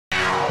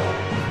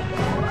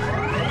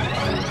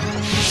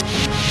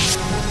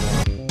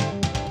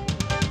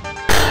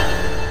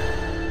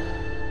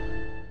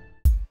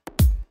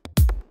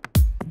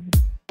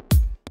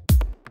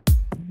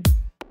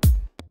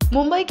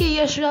मुंबई के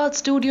यश राज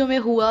स्टूडियो में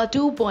हुआ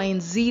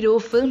 2.0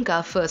 फिल्म का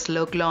फर्स्ट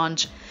लुक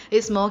लॉन्च।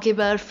 इस मौके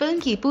पर फिल्म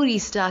की पूरी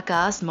स्टार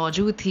कास्ट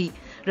मौजूद थी।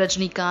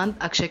 रजनीकांत,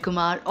 अक्षय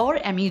कुमार और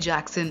एमी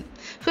जैक्सन।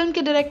 फिल्म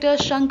के डायरेक्टर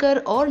शंकर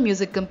और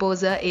म्यूजिक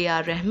कंपोजर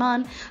AR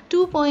रहमान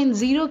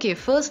 2.0 के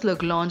फर्स्ट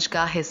लुक लॉन्च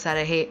का हिस्सा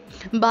रहे।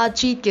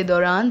 बातचीत के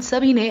दौरान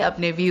सभी ने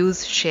अपने व्यूज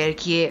शेयर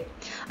किए।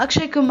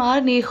 अक्षय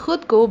कुमार ने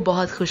खुद को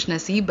बहुत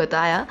खुशनसीब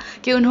बताया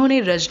कि उन्होंने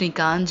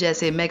रजनीकांत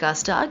जैसे मेगा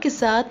स्टार के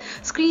साथ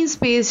स्क्रीन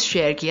स्पेस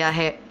शेयर किया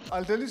है।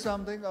 I'll tell you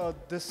something.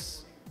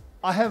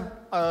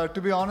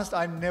 To be honest,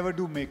 I never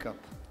do makeup.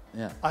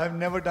 Yeah. I have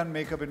never done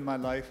makeup in my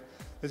life.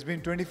 It's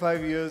been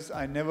 25 years.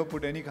 I never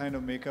put any kind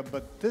of makeup.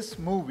 But this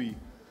movie,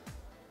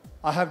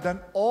 I have done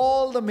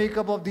all the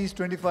makeup of these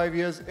 25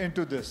 years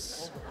into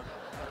this.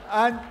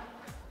 And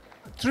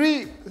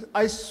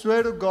I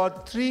swear to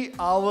God, 3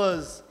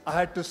 hours I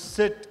had to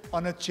sit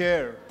on a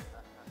chair.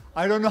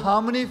 I don't know how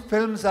many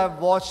films I've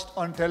watched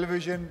on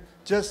television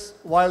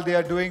just while they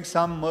are doing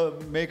some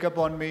makeup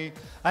on me,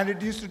 and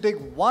it used to take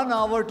 1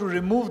 hour to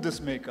remove this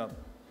makeup.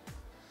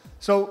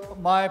 So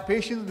my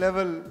patience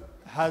level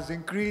has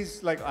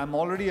increased. Like, I'm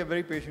already a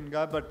very patient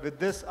guy, but with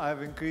this I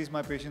have increased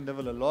my patience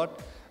level a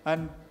lot.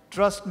 And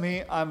trust me,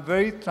 I'm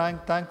very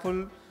thankful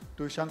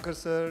to Shankar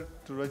sir,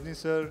 to Rajni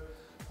sir,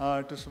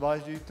 to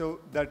Subhash ji,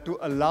 to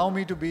allow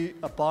me to be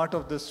a part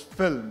of this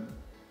film.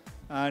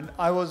 And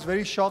I was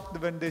very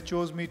shocked when they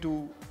chose me to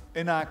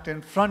enact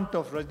in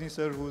front of Rajni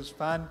sir, whose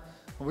fan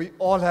we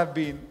all have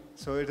been.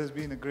 So it has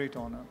been a great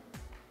honor.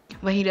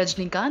 वहीं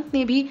रजनीकांत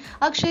ने भी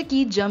अक्षय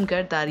की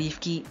जमकर तारीफ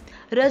की।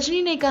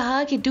 रजनी ने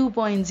कहा कि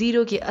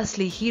 2.0 के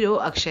असली हीरो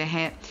अक्षय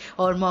हैं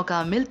और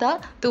मौका मिलता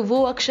तो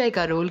वो अक्षय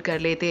का रोल कर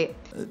लेते।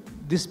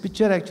 This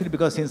picture actually,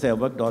 because since I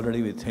worked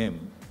already with him,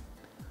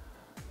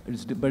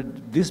 but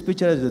this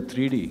picture is a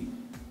 3D.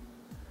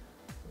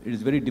 It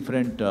is very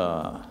different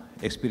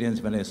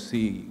experience when I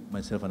see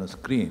myself on a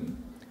screen.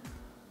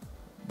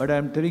 But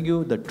I am telling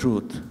you the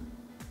truth.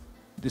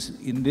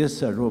 In this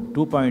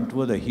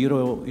 2.0, the hero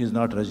is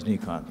not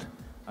Rajinikanth.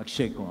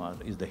 Akshay Kumar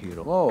is the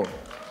hero. Whoa.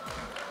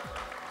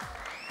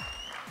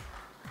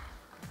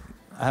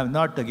 I have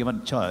not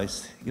given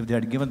choice. If they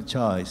had given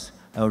choice,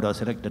 I would have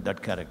selected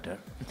that character.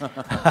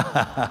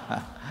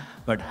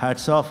 But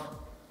hats off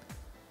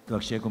to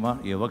Akshay Kumar.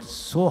 He worked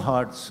so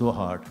hard,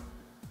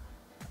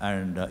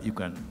 and you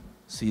can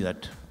see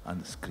that on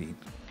the screen.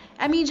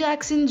 Amy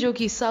Jackson, जो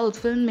कि south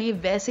film में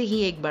वैसे ही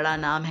एक बड़ा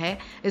नाम है,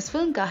 इस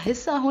film का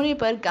हिस्सा होने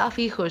पर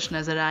काफी खुश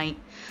नजर आई।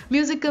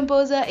 म्यूजिक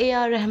कंपोजर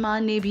AR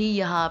रहमान ने भी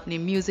यहां अपने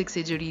म्यूजिक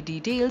से जुड़ी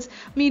डिटेल्स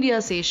मीडिया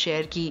से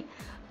शेयर की।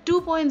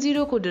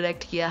 2.0 को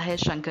डायरेक्ट किया है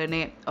शंकर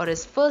ने और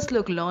इस फर्स्ट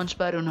लुक लॉन्च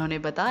पर उन्होंने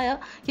बताया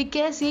कि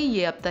कैसे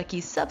ये अब तक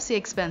की सबसे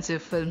एक्सपेंसिव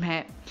फिल्म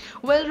है।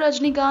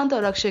 रजनीकांत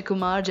और अक्षय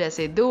कुमार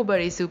जैसे दो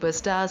बड़े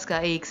सुपरस्टार्स का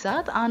एक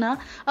साथ आना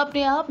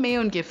अपने आप में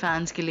उनके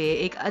फैंस के लिए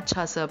एक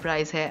अच्छा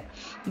सरप्राइज है।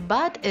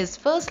 बट इस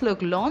फर्स्ट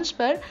लुक लॉन्च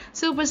पर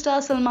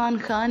सुपरस्टार सलमान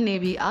खान ने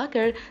भी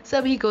आकर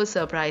सभी को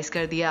सरप्राइज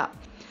कर दिया।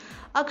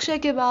 अक्षय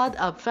के बाद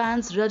अब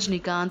फैंस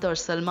रजनीकांत और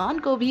सलमान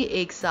को भी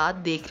एक साथ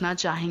देखना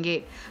चाहेंगे।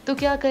 तो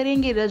क्या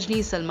करेंगे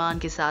रजनी सलमान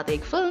के साथ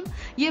एक फिल्म,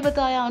 ये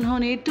बताया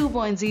उन्होंने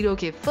 2.0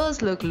 के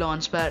फर्स्ट लुक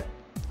लॉन्च पर।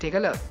 Take a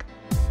look.